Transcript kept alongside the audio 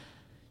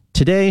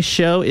Today's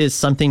show is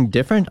something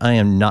different. I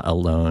am not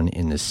alone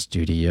in the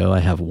studio. I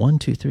have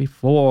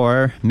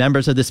 4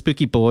 members of the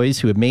Spooky Boys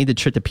who have made the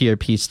trip to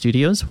PRP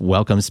Studios.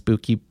 Welcome,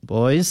 Spooky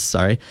Boys.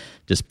 Sorry.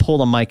 Just pull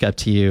the mic up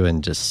to you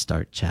and just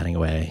start chatting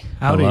away.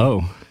 Howdy.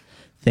 Hello.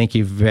 Thank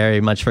you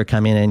very much for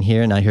coming in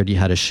here. And I heard you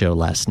had a show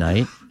last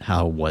night.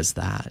 How was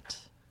that?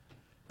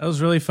 That was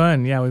really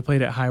fun. Yeah, we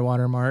played at High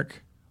Water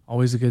Mark.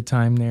 Always a good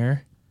time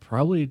there.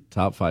 Probably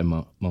top 5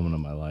 moment of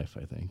my life,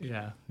 I think.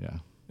 Yeah, Yeah.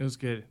 it was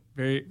good.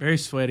 Very, very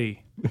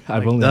sweaty.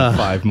 I've only had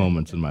 5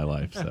 moments in my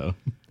life, so.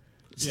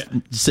 Yeah,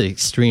 It's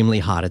extremely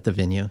hot at the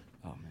venue.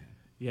 Oh, man.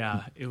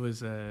 yeah, it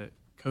was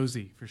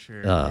cozy for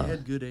sure. They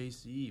had good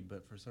AC,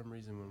 but for some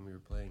reason when we were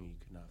playing, you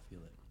could not feel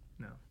it.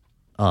 No,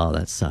 Oh,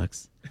 that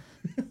sucks.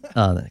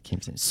 That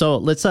came soon. So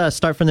let's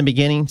start from the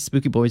beginning.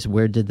 Spooky Boys,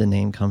 where did the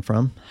name come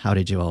from? How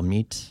did you all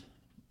meet?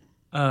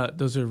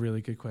 those are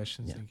really good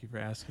questions. Thank you for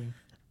asking.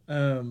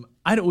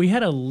 We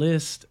had a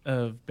list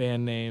of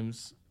band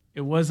names.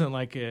 It wasn't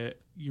like a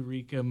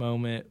eureka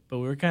moment, but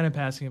we were kind of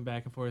passing it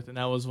back and forth, and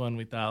that was one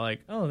we thought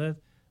like, oh,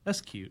 that's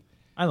cute.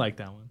 I like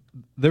that one.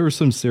 There were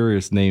some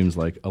serious names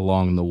like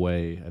along the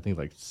way. I think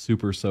like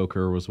Super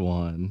Soaker was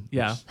one.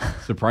 Yeah. Which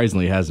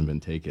surprisingly hasn't been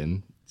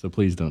taken, so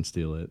please don't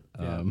steal it.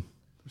 Yeah. I'm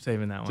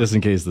saving that one. Just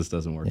in case this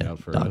doesn't work out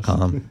for us.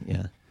 .com.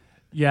 Yeah.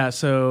 Yeah,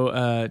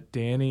 so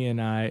Danny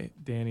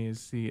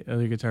is the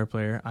other guitar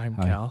player. I'm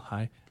Hi. Cal.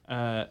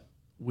 Hi.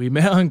 We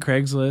met on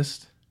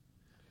Craigslist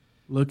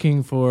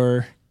looking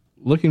for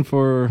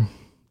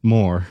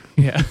More.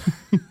 yeah.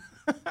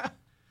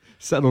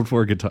 Settled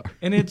for a guitar.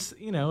 And it's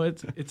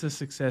a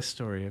success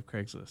story of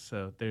Craigslist.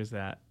 So there's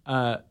that.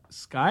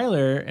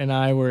 Skylar and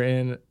I were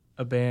in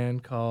a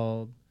band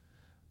called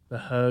The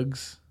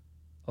Hugs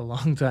a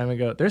long time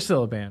ago. They're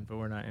still a band, but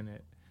we're not in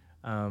it.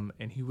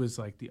 And he was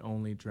like the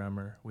only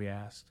drummer we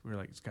asked. We were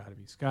like, it's got to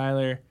be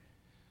Skylar.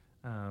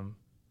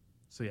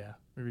 So yeah,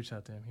 we reached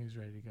out to him. He was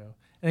ready to go.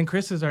 And then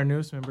Chris is our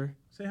newest member.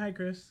 Say hi,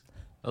 Chris.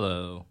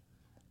 Hello.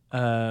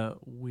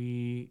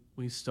 We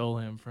stole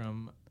him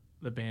from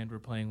the band we're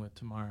playing with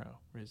tomorrow,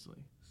 Risley.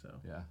 So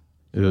Yeah.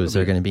 Ooh, is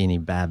there going to be any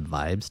bad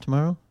vibes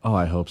tomorrow? Oh,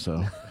 I hope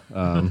so.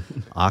 I'm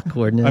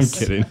Awkwardness?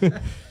 kidding.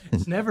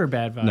 it's never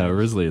bad vibes. No,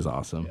 Risley is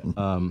awesome.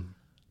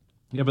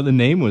 Yeah, but the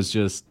name was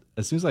just,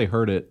 as soon as I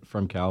heard it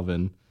from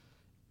Calvin,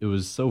 it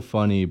was so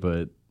funny,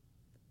 but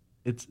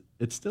it's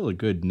still a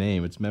good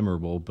name. It's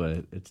memorable,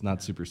 but it's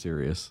not super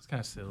serious. It's kind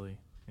of silly.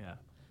 Yeah.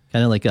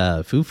 Kind of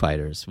like Foo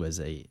Fighters was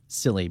a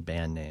silly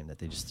band name that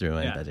they just threw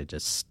in, Yeah. but it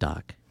just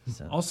stuck.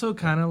 So. Also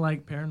kind of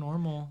like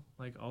paranormal,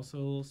 like also a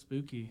little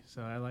spooky.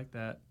 So I like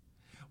that.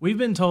 We've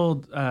been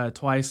told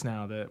twice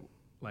now that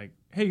like,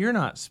 hey, you're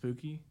not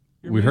spooky.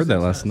 Your We heard that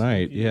music's last not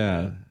night. spooky.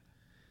 Yeah.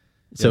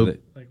 So Yeah,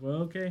 Like,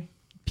 well, okay.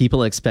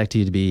 people expect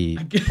you to be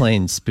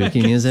playing spooky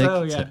I guess music?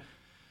 So yeah.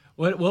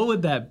 What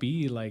would that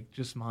be? Like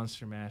just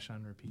Monster Mash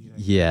on repeat? I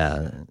guess.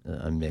 Yeah,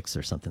 a mix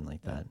or something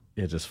like that.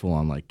 Yeah, just full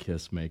on like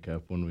Kiss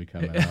makeup when we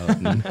come out.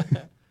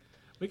 And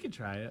We could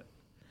try it.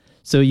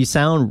 So you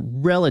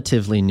sound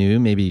relatively new,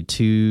 maybe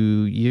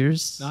 2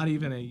 years? Not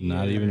even a year.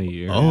 not even a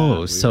year.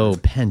 Oh, Yeah, so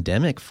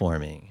pandemic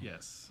forming.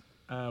 Yes.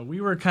 We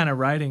were kind of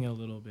writing a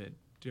little bit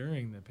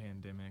during the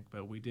pandemic,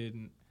 but we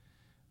didn't.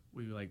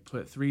 We like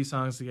put 3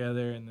 songs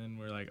together, and then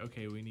we're like,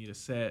 okay, we need a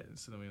set.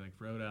 So then we like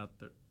wrote out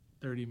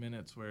 30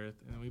 minutes worth,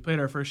 and then we played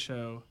our first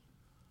show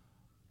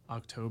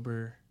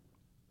October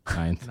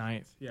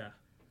 9th. Yeah.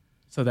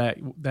 So that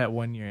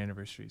 1 year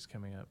anniversary is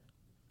coming up.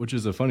 Which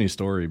is a funny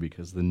story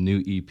because the new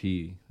EP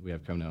we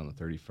have coming out on the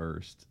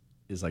 31st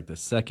is like the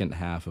second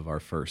half of our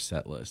first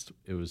set list.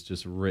 It was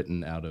just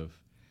written out of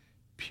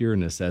pure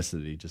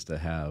necessity just to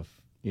have,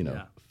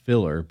 Yeah.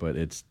 filler, but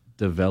it's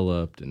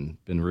developed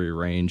and been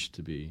rearranged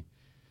to be,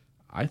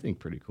 I think,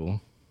 pretty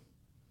cool.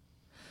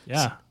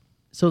 Yeah.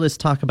 So let's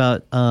talk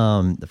about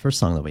the first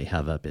song that we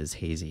have up is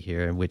Hazy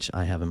here, which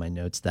I have in my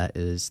notes. That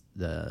is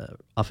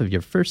off of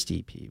your first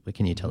EP. What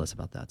can you tell us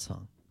about that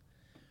song?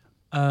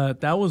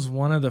 That was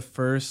one of the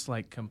first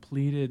like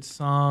completed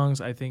songs.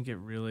 I think it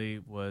really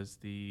was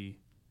the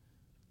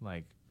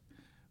like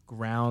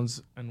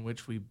grounds on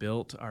which we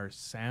built our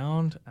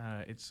sound.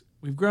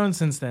 We've grown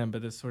since then,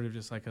 but it's sort of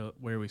just like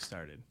where we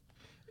started.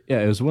 Yeah,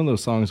 it was one of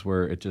those songs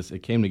where it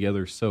came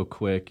together so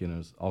quick, and it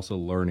was also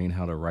learning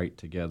how to write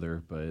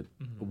together. But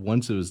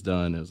once it was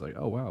done, it was like,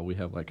 oh wow, we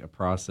have like a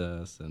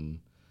process and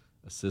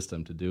a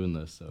system to doing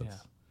this. So Yeah.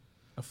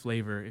 A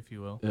flavor, if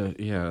you will.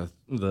 yeah,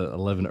 the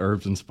 11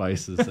 herbs and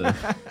spices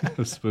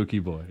of Spooky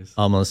Boys.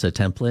 Almost a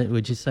template,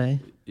 would you say?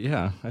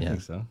 Yeah, I Yeah.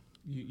 think so.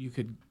 You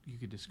could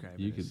describe it.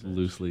 You as could such.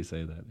 loosely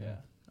say that. Yeah.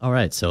 All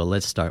right, so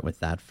let's start with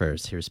that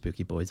first. Here's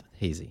Spooky Boys with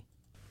Hazy.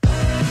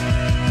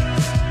 Hazy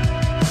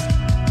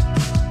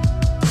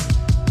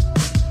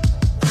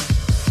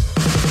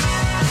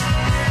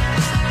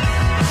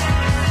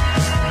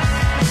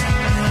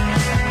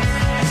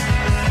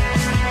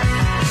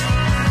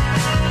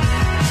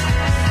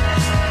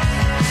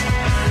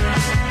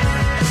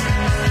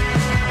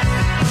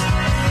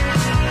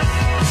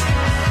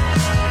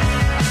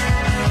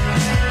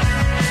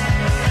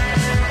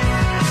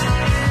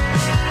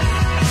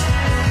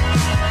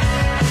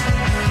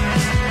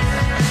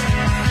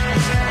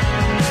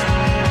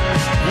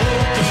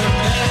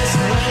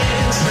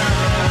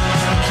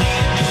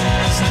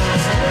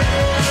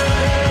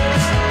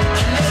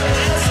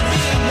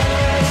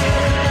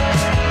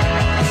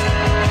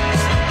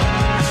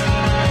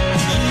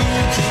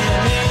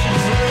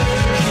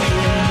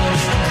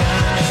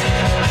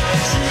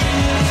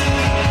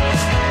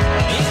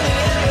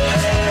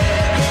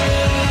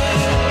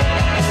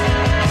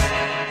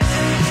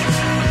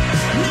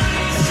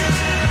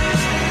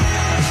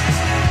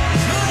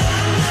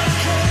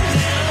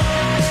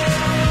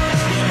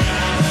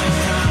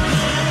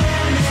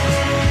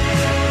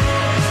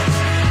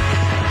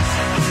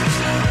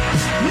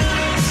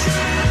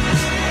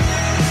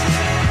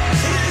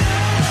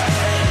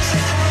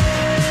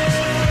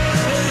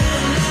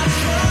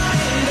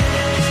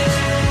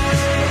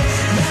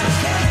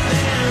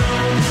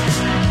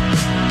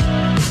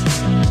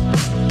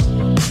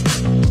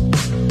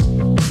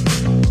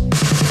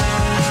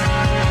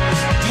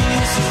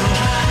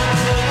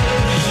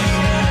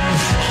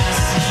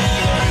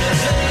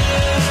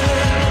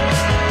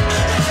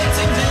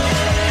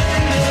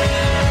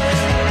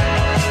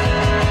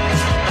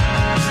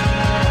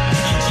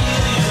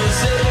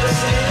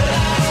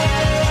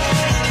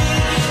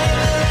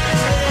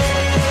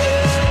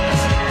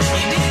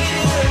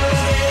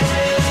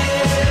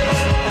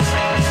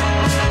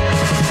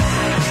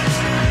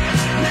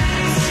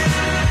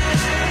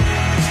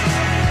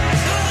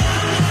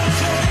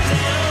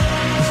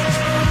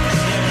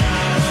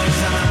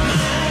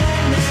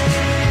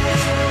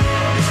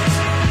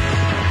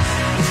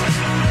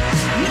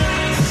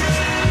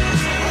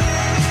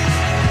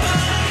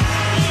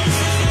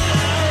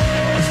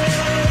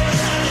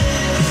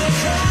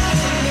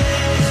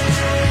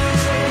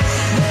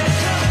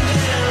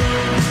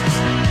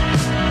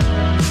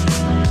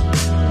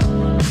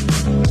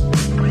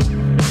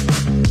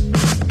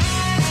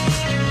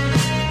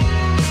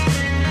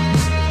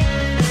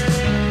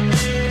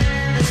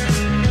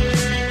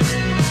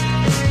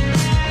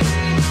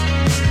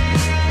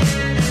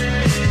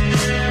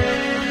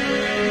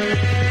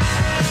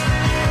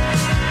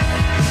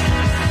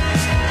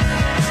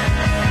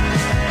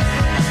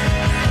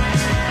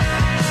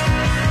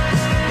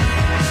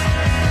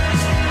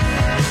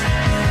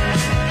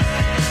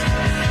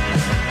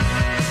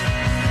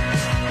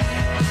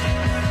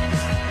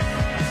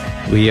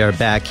We are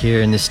back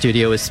here in the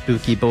studio with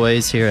Spooky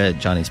Boys here at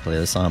Johnny's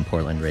Playlist on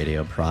Portland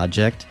Radio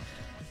Project.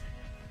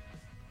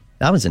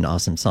 That was an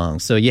awesome song.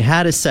 So you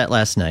had a set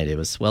last night. It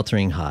was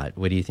sweltering hot.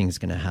 What do you think is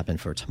going to happen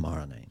for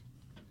tomorrow night?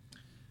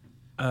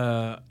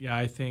 Yeah,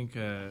 I think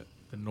the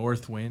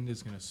north wind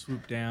is going to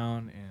swoop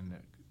down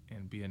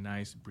and be a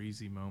nice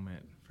breezy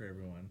moment for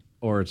everyone.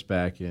 Or it's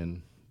back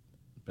in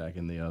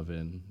the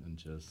oven and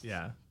just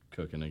Yeah.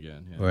 cooking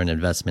again. Yeah. Or an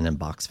investment in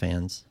box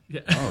fans?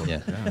 Yeah. Oh,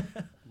 Yeah. yeah.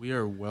 We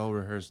are well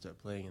rehearsed at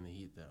playing in the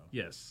heat, though.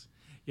 Yes.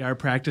 Yeah, our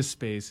practice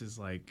space is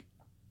like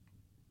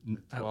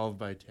 12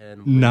 by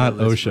 10. Not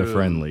windowless OSHA room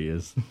friendly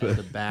is. At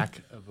the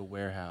back of a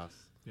warehouse.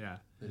 yeah.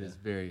 It is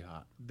very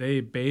hot. They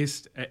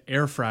based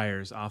air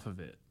fryers off of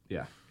it.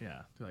 Yeah.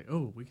 Yeah. They're like,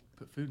 "Oh, we can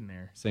put food in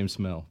there." Same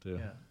smell too.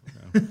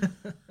 Yeah.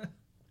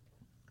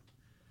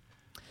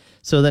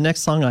 So the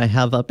next song I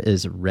have up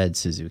is Red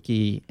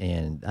Suzuki,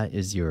 and that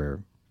is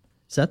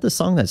is that the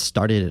song that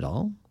started it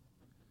all?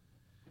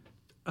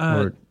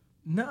 Or-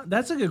 No,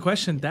 that's a good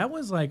question. That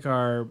was like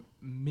our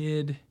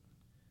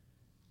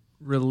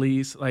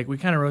mid-release. Like we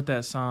kind of wrote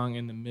that song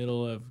in the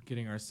middle of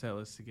getting our set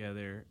list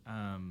together.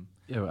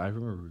 Yeah, I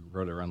remember we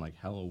wrote it around like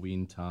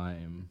Halloween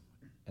time,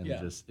 and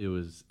Yeah. it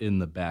was in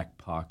the back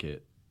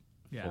pocket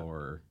Yeah.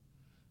 for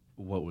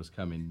what was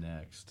coming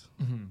next.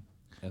 Mm-hmm.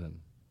 And then,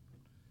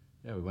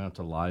 yeah, we went up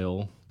to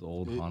Lyle, the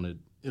old haunted.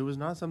 It was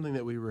not something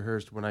that we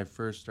rehearsed when I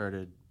first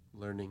started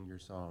learning your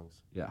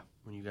songs. Yeah,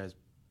 When you guys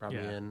brought me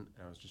Yeah. in, and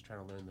I was just trying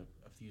to learn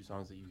a few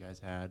songs that you guys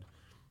had.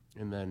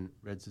 And then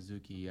Red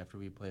Suzuki, after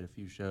we played a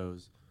few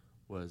shows,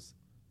 was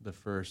the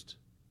first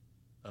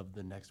of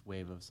the next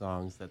wave of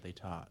songs that they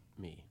taught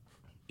me.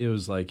 it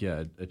was like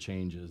a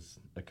change is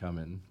a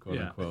coming, quote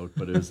Yeah. unquote.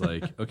 But it was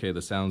like, okay,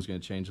 the sound's going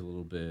to change a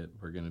little bit.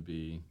 We're going to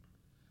be,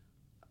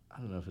 I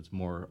don't know if it's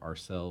more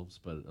ourselves,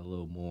 but a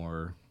little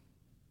more,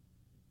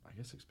 I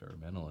guess,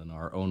 experimental in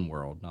our own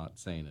world. Not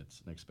saying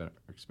it's an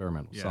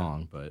experimental Yeah.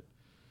 song, but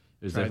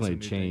there's Tried definitely a some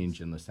new change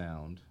things. in the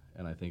sound,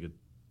 and I think it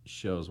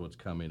shows what's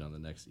coming on the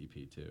next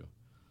EP too.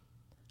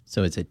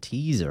 So it's a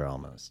teaser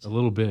almost. A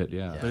little bit,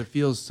 yeah. But it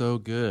feels so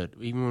good.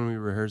 Even when we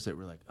rehearse it,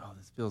 we're like, oh,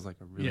 this feels like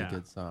a really Yeah.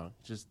 good song.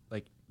 Just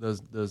like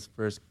those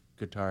first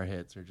guitar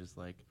hits are just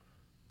like,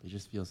 they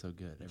just feel so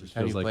good. Every just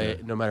time you feels like play a-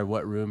 it, no matter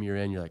what room you're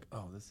in, you're like,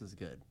 oh, this is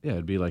good. Yeah,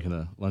 it'd be like in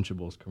a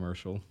Lunchables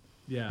commercial.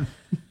 Yeah.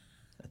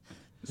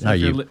 So Are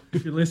if, you-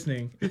 if you're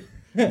listening, You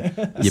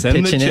Send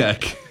the pitching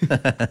it?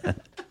 check.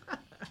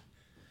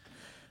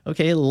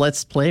 Okay,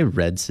 let's play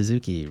Red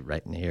Suzuki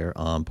right here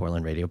on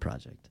Portland Radio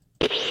Project.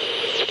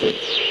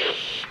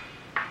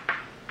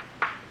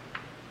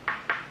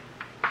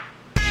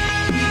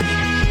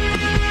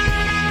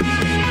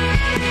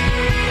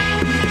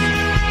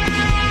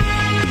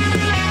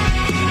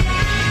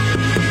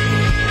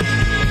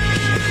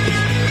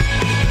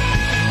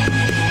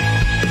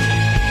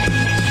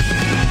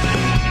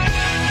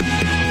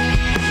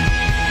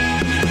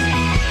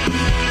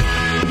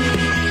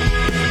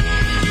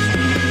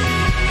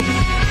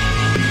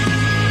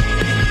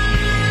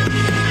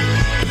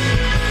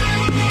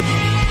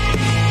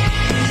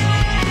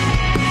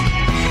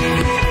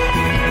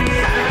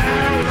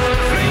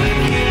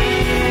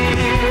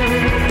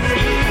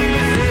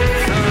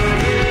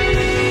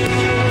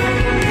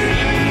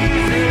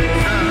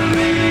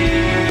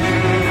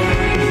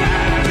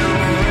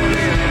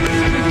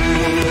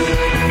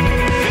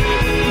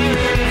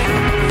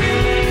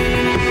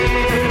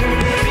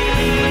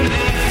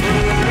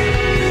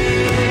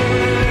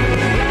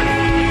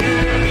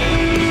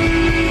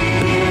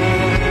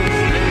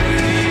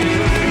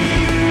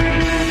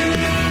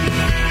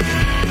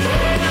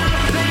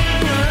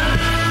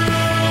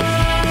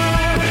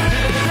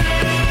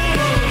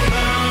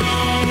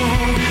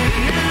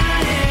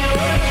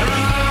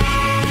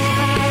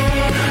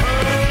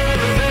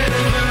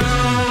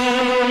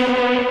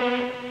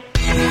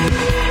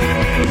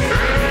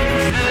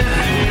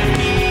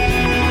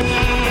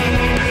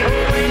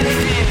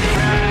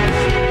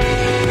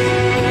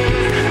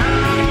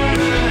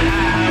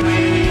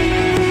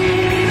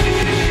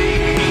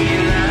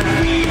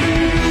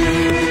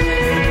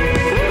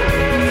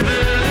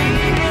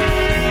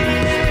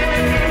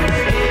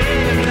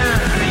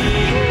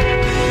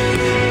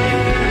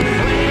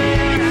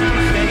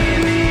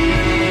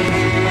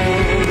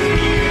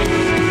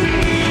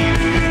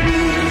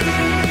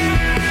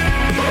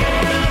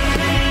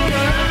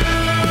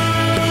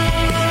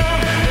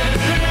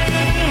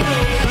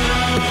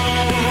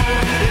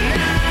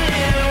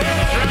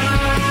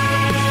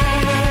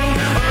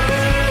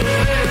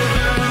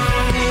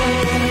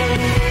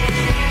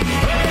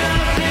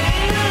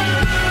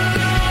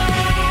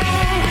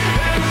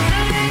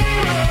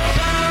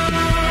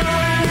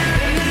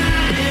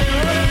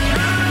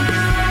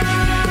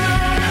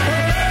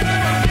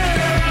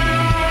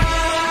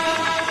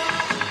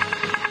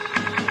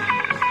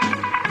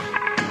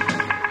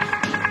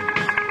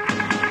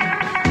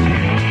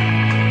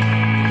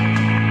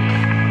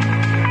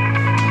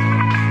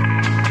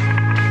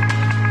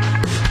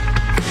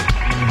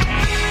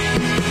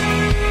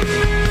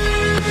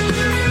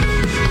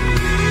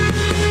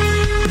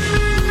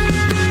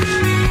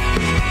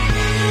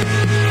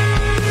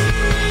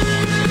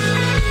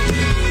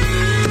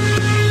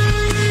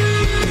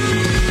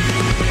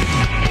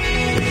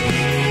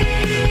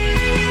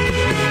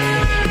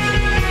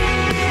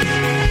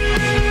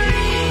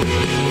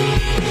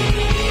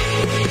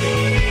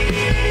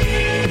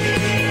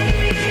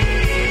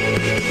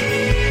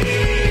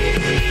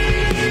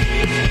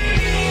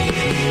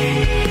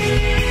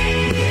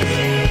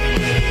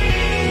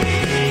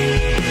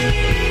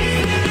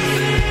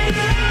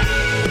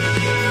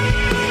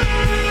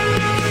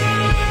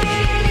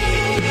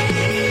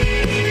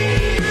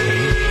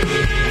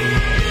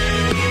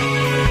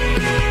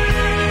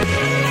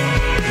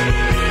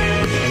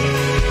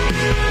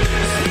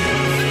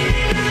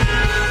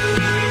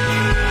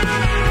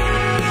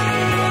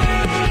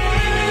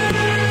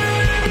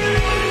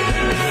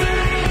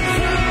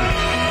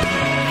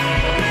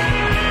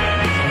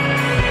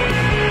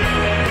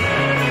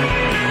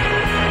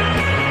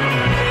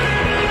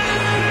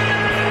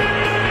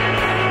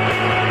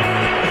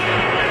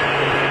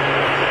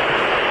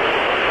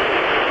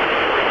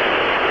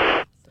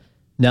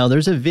 Now,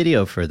 there's a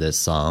video for this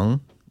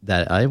song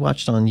that I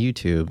watched on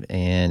YouTube,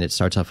 and it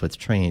starts off with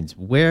trains.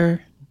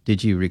 Where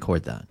did you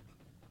record that?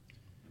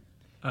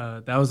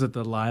 That was at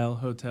the Lyle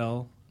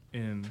Hotel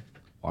in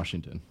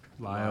Washington.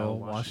 Lyle,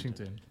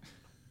 Washington.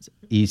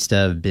 East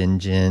of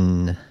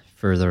Bingen,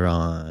 further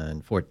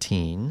on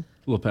 14.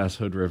 A little past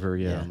Hood River,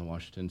 Yeah. on the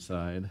Washington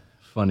side.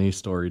 Funny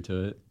story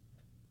to it.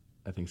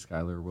 I think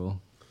Skylar will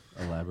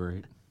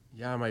elaborate.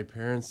 Yeah, my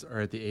parents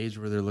are at the age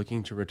where they're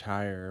looking to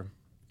retire,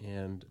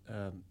 and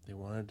they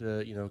wanted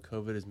to,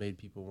 COVID has made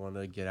people want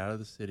to get out of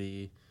the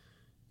city,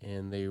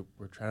 and they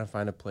were trying to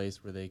find a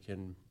place where they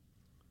can,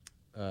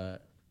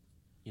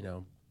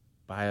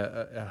 buy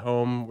a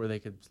home where they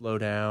could slow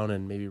down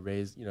and maybe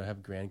raise, have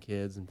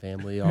grandkids and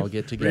family all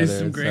get together. Raise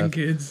some and stuff.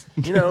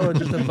 grandkids.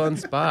 Just a fun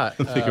spot.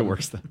 I think it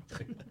works that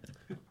way.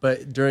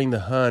 But during the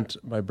hunt,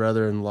 my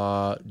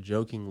brother-in-law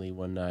jokingly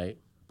one night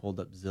pulled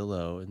up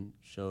Zillow and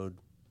showed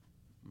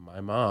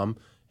my mom,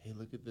 hey,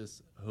 look at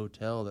this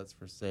hotel that's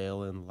for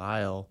sale in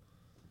Lyle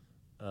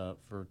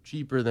for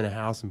cheaper than a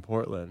house in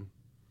Portland.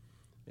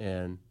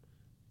 And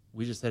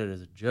we just said it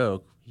as a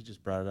joke. He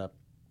just brought it up,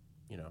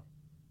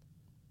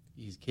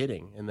 he's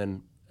kidding. And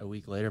then a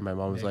week later, my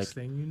mom was Next like,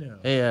 thing you know.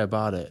 hey, I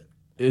bought it.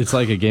 It's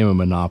like a game of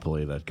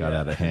Monopoly that got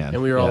out of hand.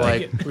 And we were all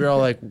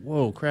like,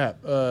 whoa,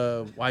 crap.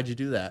 Why'd you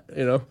do that?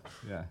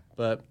 Yeah.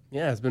 But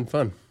yeah, it's been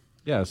fun.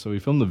 Yeah, so we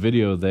filmed the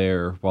video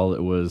there while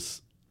it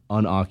was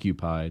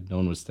unoccupied. No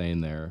one was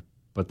staying there,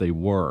 but they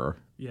were.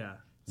 Yeah.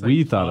 It's We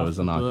like thought it off was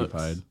the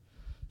unoccupied. books.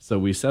 So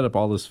we set up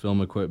all this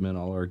film equipment,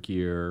 all our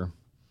gear,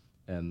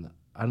 and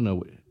I don't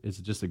know, is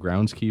it just a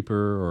groundskeeper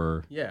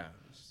or... Yeah.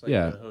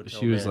 yeah,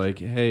 she was like,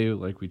 hey,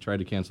 we tried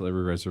to cancel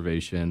every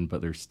reservation,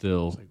 but there's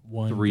still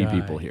one 3 guy,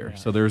 people here. yeah.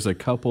 So there's a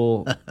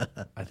couple,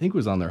 I think it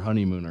was on their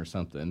honeymoon or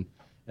something,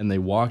 and they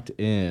walked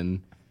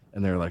in,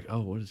 and they're like,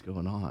 oh, what is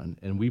going on?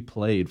 And we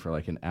played for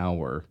an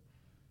hour,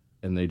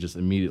 and they just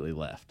immediately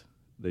left.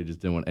 They just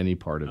didn't want any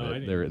part of Oh, I it.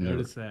 didn't They were in their,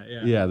 notice that.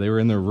 Yeah. yeah, they were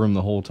in their room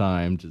the whole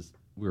time. Just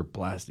we were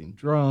blasting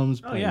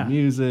drums, playing yeah.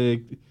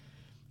 music.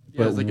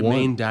 Yeah, it was like a one-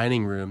 main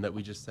dining room that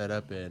we just set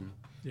up in.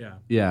 Yeah.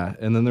 Yeah,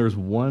 and then there was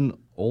one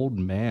old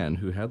man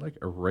who had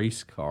a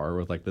race car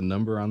with the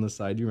number on the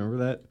side. Do you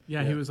remember that?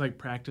 Yeah, he was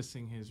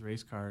practicing his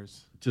race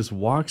cars. Just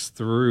walks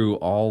through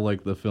all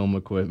the film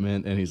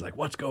equipment, and he's like,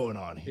 "What's going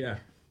on here?" Yeah.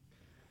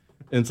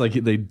 And it's like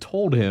they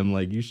told him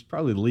you should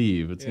probably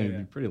leave. It's Yeah, gonna yeah.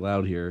 be pretty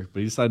loud here, but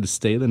he decided to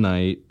stay the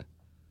night.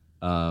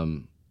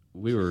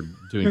 We were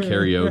doing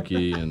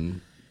karaoke,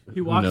 and He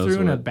who walked knows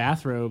through in a what.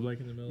 bathrobe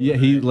in the middle Yeah, of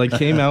the he night.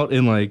 came out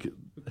in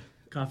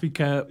Coffee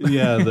cup.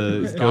 yeah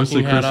the Ghost of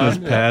Stocking hat Christmas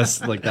on.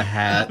 Past, the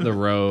hat, the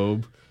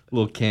robe,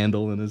 little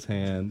candle in his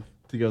hand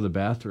to go to the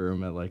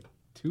bathroom at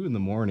 2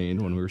 a.m.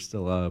 when we were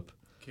still up.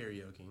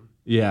 Karaoke.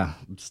 Yeah,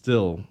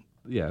 still,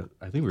 yeah.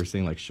 I think we were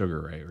seeing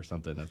Sugar Ray or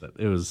something.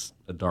 It was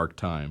a dark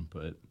time,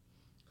 but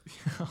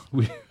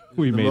we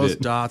The made most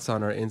it. dots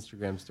on our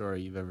Instagram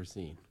story you've ever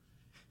seen.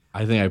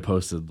 I think I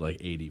posted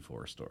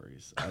 84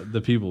 stories. The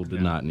people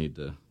did not need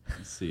to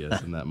see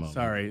us in that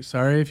moment.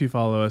 Sorry if you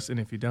follow us, and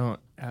if you don't,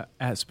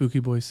 at Spooky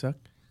Boys Suck.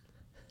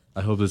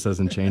 I hope this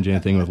doesn't change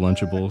anything with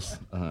Lunchables.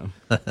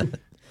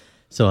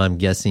 So I'm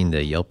guessing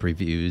the Yelp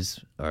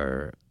reviews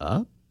are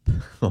up?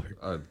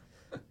 Or-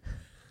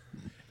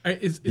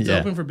 It's Yeah.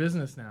 open for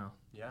business now.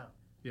 Yeah.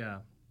 Yeah.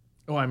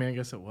 Oh, I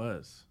guess it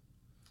was.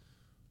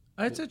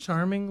 It's a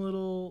charming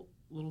little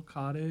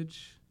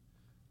cottage.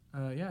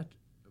 Yeah,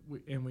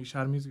 we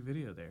shot a music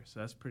video there,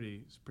 so it's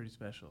pretty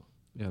special.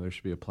 Yeah, there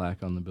should be a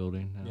plaque on the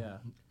building now. Yeah.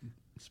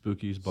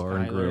 Spooky's Bar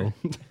and Skylar.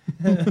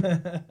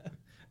 Grill.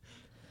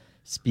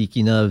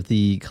 Speaking of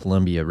the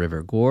Columbia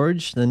River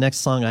Gorge, the next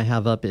song I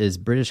have up is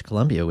British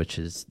Columbia, which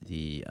is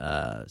the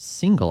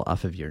single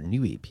off of your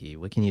new EP.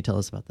 What can you tell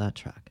us about that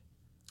track?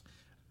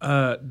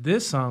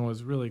 This song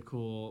was really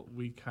cool.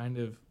 We kind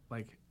of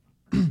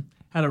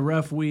had a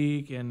rough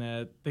week,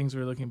 and things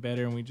were looking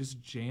better, and we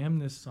just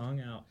jammed this song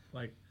out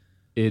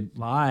It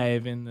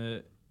live in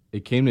the.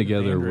 It came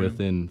together band room.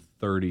 within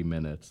 30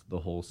 minutes, the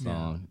whole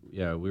song.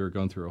 Yeah, we were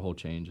going through a whole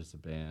change as a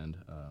band,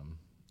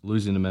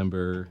 losing a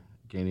member,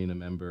 gaining a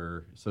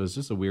member. So it's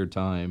just a weird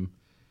time.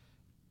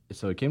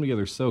 So it came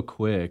together so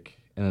quick,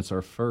 and it's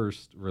our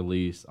first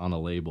release on a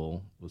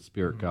label with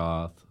Spirit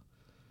Goth,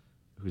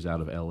 who's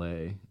out of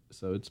LA.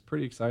 So it's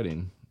pretty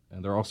exciting.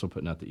 And they're also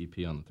putting out the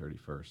EP on the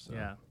 31st. So.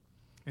 Yeah,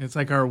 and it's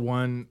our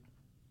one.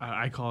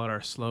 I call it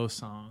our slow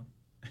song.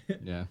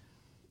 Yeah.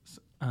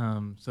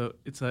 So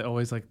it's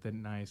always the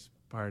nice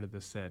part of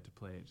the set to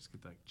play. Just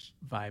get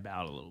vibe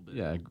out a little bit.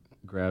 Yeah,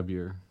 grab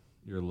your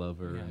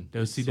lover Yeah, and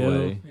do-si-do.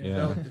 sway. Yeah.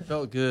 Yeah. It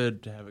felt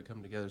good to have it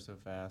come together so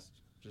fast.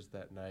 Just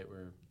that night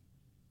where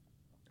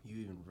you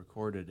even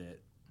recorded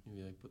it.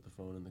 You put the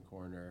phone in the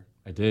corner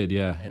I did,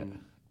 yeah. and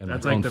And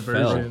That's my phone the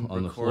fell version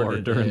on the floor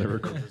recorded during it. the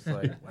It was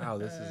record. just wow,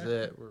 this is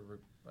it. We're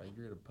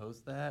you're gonna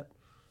post that,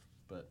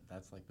 but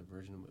that's the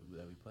version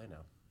that we play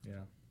now.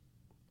 Yeah.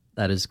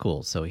 That is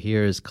cool. So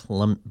here's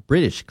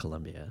British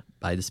Columbia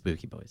by the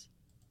Spooky Boys.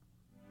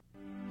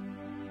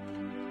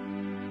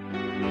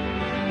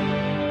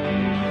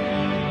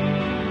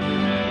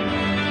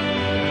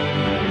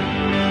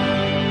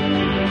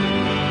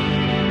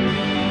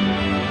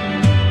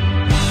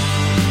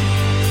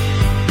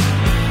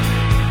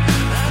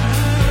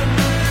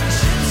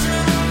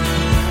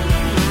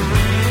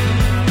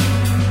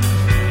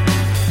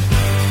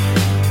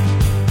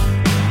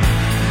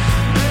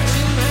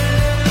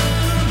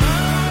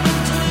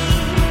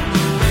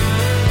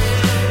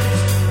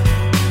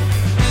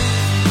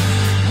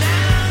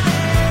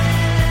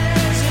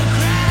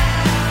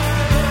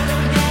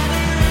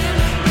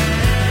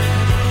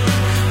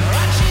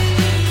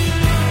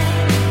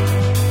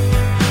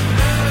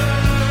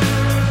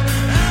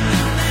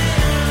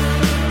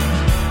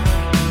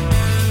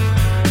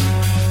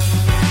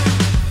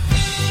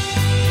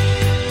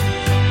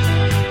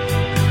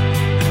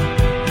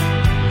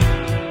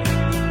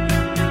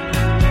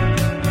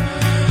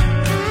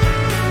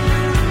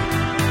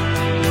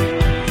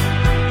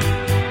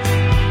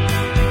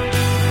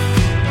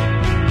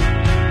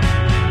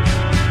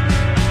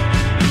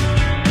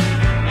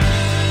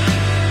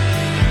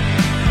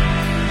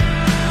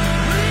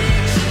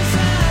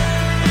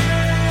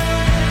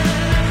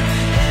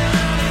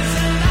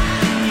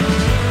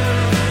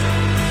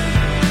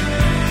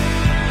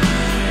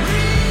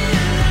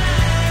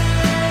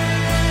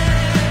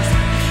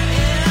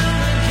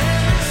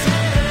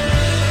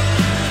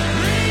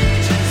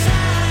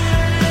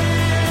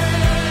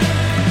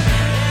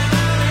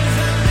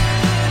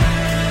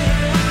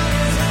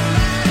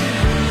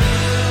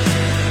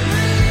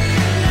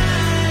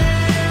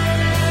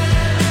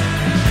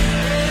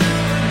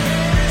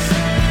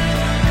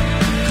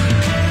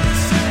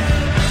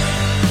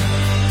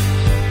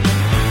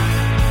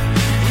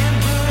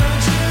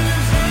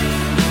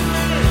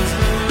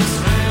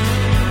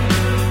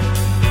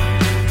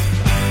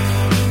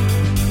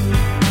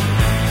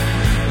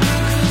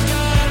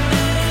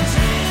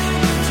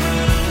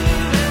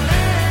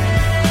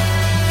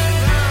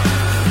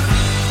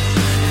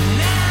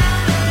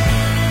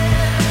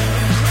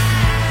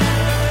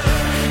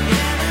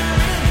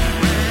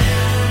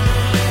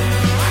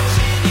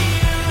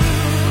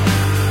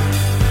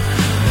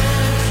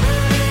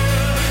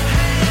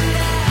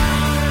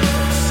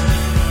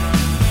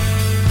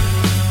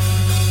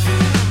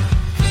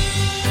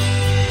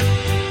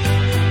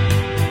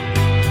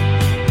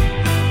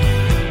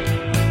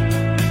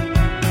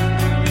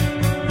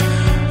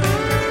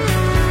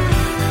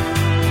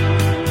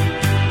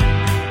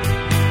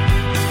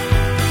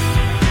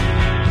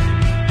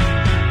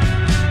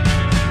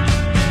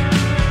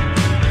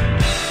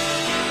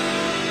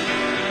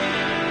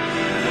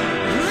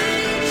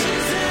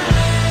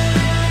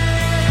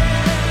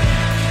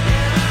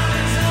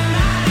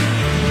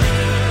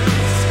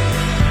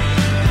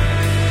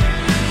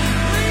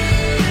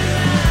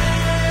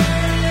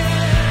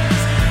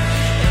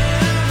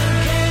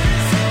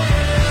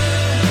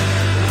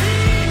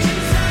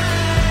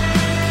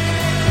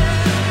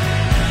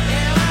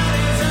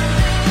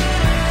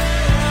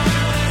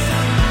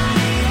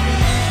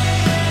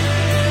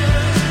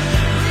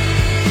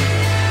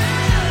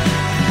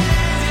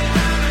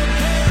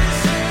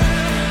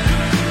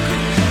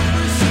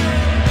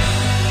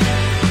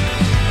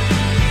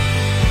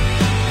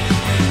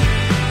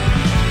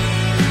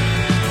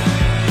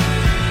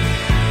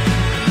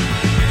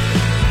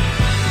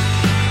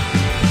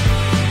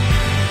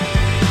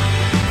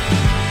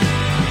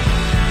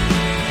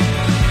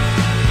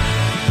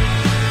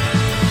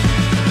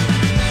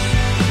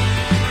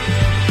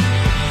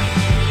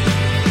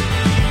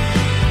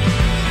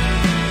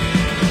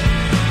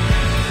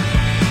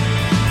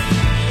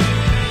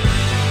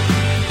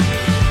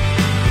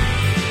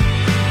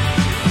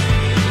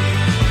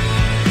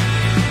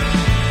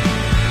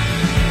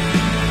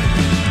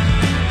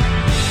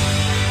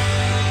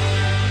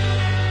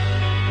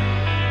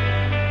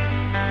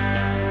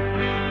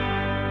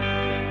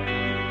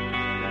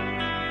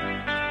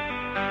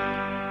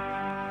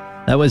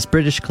 That was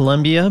British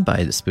Columbia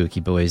by the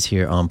Spooky Boys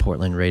here on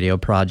Portland Radio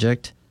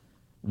Project.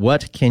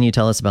 What can you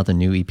tell us about the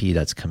new EP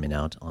that's coming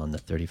out on the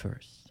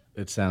 31st?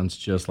 It sounds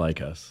just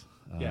like us.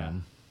 Yeah.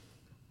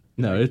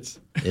 No, it's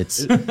It's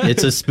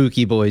a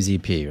Spooky Boys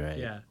EP, right?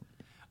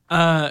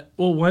 Yeah.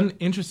 Well, one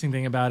interesting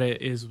thing about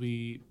it is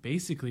we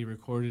basically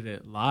recorded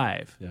it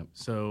live. Yep.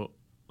 So,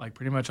 like,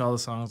 pretty much all the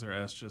songs are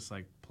us just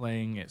like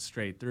playing it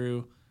straight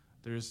through.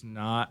 There's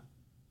not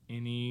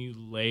any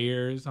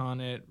layers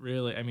on it,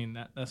 really. I mean,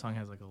 that song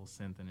has like a little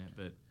synth in it,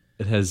 but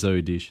it has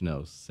Zoe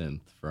Deschanel's synth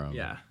from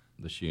yeah,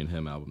 the She and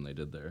Him album they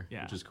did there,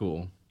 Yeah. which is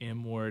cool.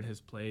 M Ward has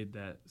played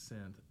that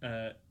synth.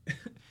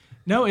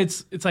 No,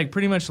 it's like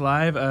pretty much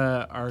live.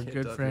 Our Can't good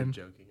tell if you're friend.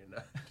 joking or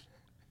not.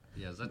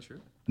 Yeah, is that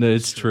true? No,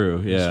 it's true.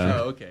 Yeah.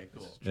 Oh, okay,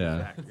 cool.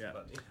 Yeah.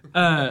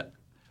 Yeah.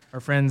 Our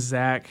friend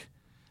Zach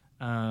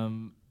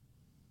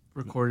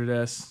recorded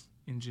us,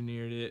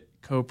 engineered it,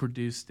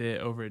 co-produced it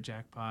over at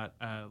Jackpot.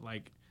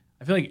 Like,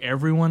 I feel like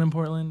everyone in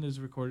Portland is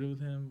recorded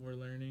with him. We're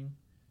learning,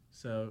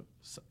 so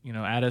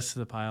add us to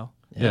the pile.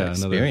 Yeah,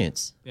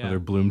 experience. Another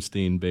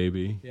Bloomstein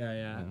baby.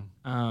 Yeah.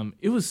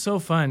 It was so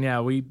fun. Yeah,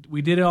 we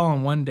did it all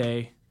in one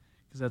day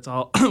because that's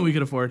all we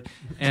could afford,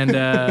 and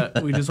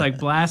we just like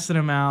blasted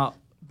them out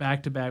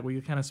back to back.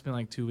 We kind of spent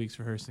like 2 weeks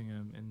rehearsing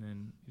them, and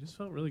then it just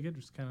felt really good.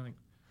 Just kind of like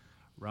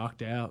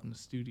rocked out in the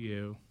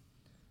studio.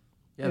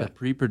 Yeah, the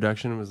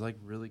pre-production was like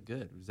really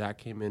good. Zach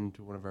came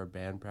into one of our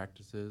band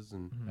practices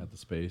and At the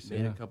space.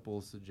 made Yeah. a couple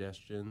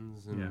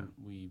suggestions, and Yeah.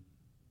 we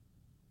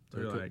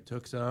We're like-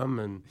 took some,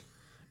 and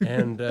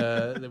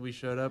then we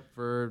showed up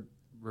for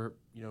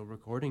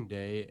recording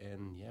day,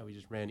 and yeah, we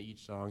just ran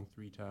each song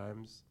 3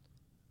 times,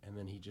 and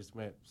then he just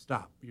went,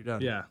 "Stop, you're done."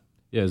 Yeah.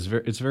 Yeah,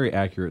 it's very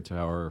accurate to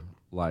how our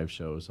live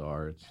shows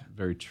are. It's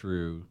very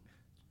true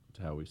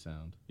to how we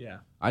sound. Yeah.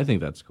 I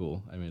think that's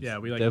cool. I mean, it's Yeah,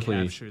 we like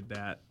definitely captured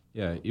that.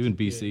 yeah. Even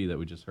BC that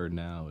we just heard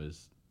now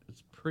it's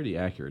pretty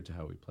accurate to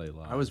how we play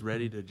live. I was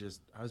ready to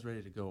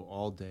go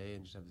all day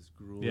and just have this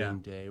grueling Yeah.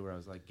 day where I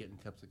was like getting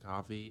cups of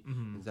coffee,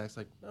 Mhm. and Zach's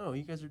like, "No,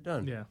 you guys are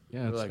done." Yeah.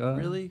 yeah. We're It's like, got-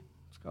 "Really?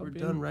 It's called We're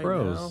being done right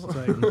pros. now."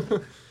 It's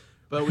like,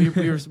 But we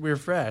were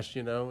fresh,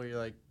 We're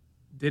like,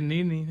 didn't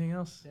need anything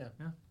else.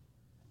 Yeah.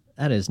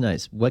 That is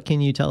nice. What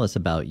can you tell us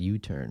about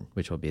U-Turn,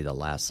 which will be the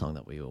last song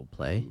that we will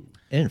play,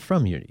 and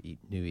from your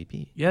new E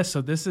EP? Yeah,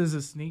 so this is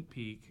a sneak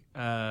peek.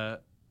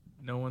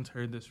 No one's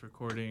heard this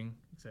recording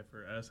except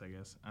for us, I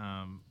guess.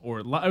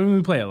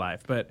 We play it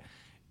live, but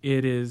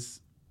it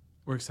is.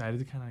 We're excited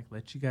to kind of like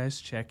let you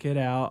guys check it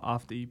out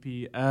off the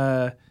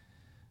EP.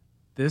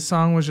 This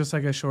song was just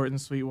like a short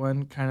and sweet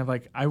one, kind of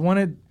like I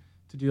wanted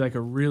to do like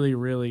a really,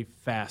 really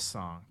fast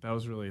song. That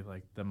was really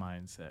like the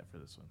mindset for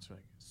this one. So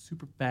like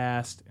super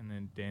fast, and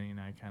then Danny and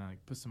I kind of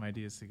like put some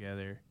ideas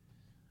together.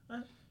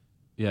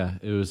 Yeah,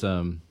 it was.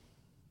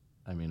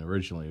 I mean,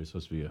 originally it was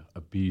supposed to be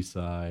a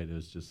B-side. It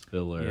was just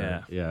filler.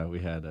 Yeah. We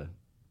had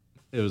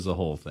it was a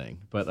whole thing.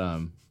 But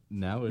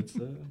now it's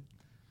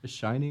a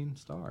shining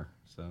star.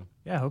 So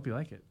Yeah, I hope you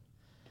like it.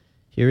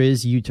 Here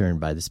is U-Turn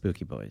by the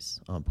Spooky Boys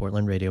on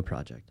Portland Radio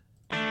Project.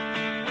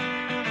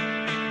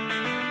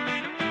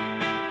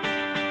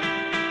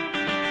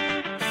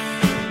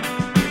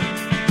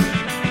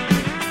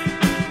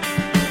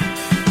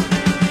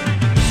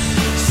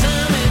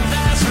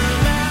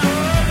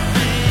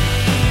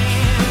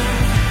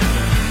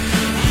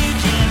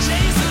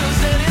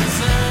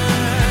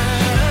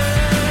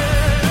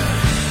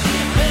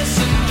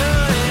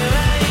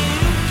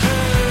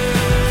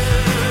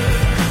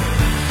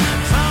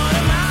 For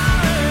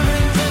tomorrow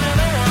brings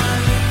another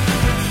one.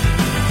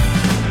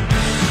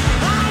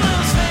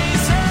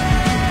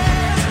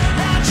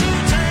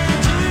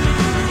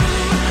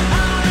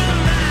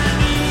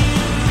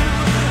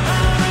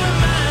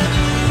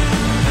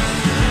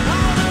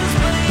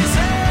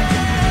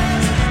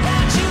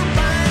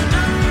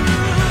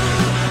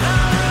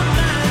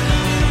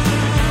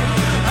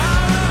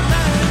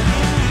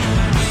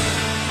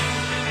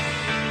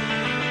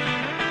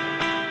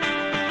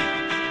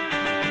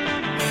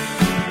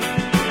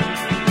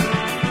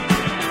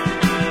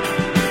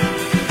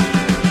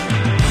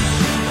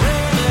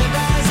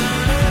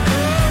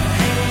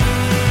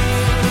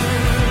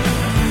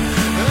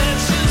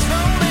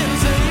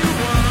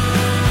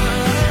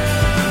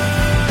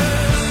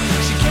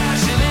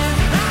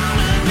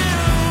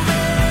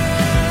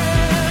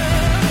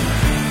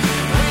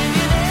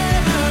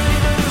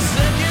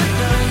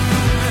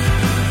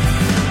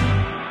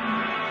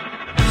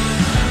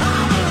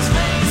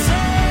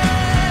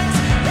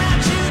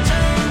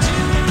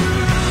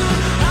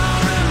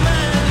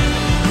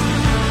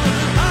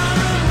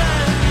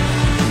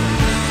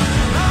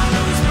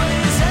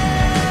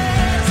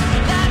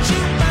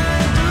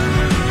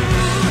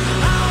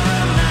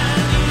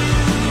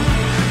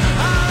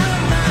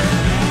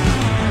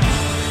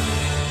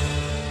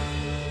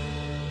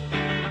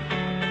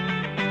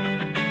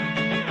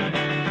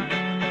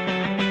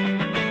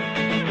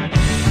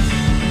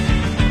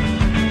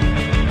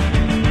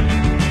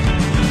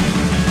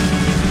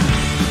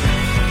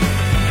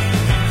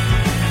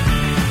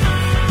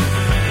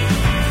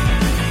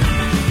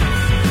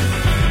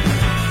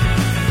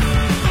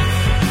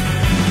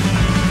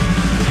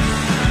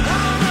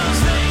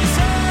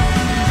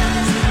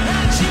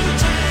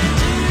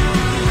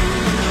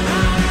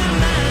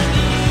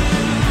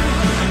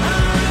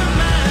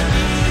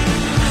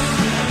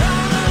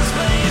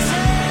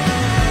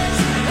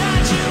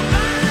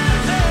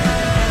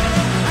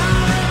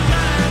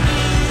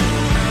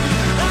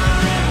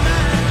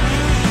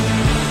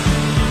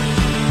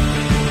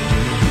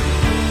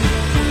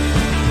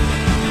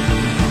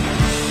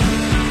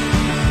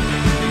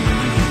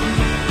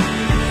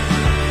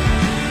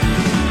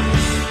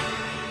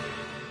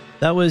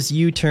 That was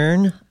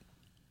U-Turn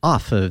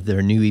off of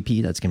their new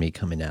EP that's going to be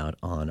coming out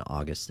on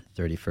August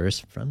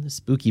 31st from the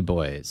Spooky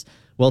Boys.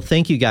 Well,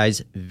 thank you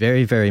guys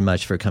very, very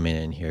much for coming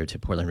in here to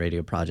Portland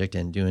Radio Project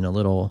and doing a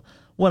little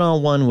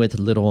one-on-one with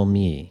little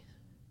me.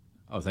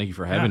 Oh, thank you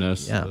for having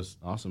us. Yeah. That was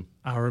awesome.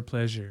 Our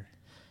pleasure.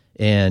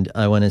 And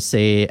I want to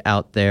say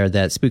out there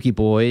that Spooky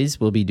Boys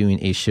will be doing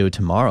a show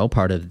tomorrow,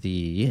 part of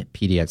the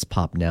PDX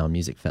Pop Now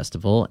Music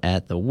Festival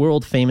at the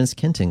world-famous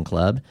Kenton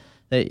Club.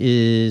 It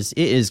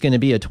is going to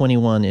be a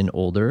 21 and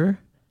older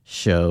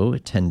show,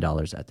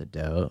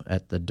 $10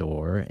 at the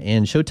door,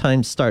 and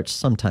showtime starts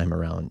sometime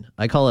around,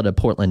 I call it a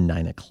Portland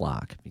 9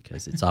 o'clock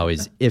because it's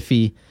always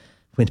iffy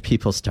when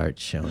people start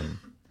showing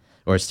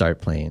or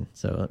start playing.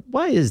 So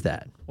why is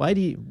that? Why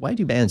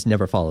do bands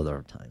never follow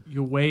their time?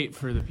 You wait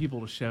for the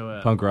people to show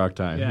up. Punk rock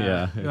time.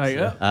 Yeah. You're like,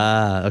 it's,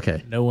 oh,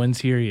 Okay. no one's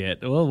here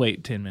yet. We'll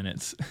wait 10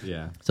 minutes.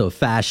 yeah. So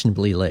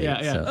fashionably late.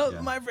 Yeah, yeah. So,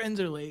 Oh, my friends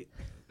are late.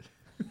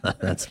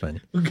 that's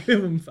funny. We'll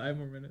give them 5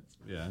 more minutes.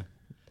 Yeah.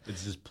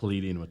 It's just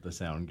pleading with the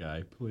sound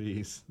guy.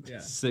 Please. Yeah.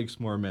 6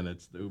 more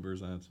minutes. The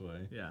Uber's on its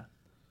way. Yeah.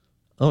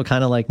 Oh,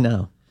 kind of like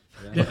now.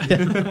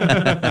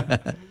 Yeah.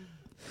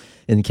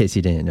 In case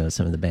you didn't know,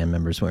 some of the band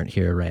members weren't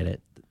here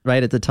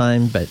right at the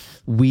time, but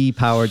we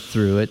powered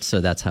through it,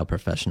 so that's how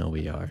professional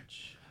we are.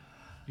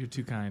 You're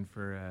too kind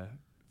for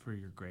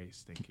your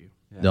grace. Thank you.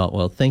 Yeah. No,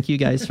 well, thank you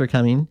guys for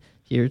coming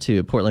here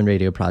to Portland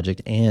Radio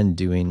Project and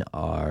doing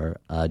our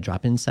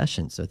drop-in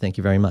session. So thank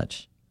you very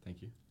much.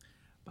 Thank you.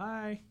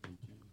 Bye. Thank you.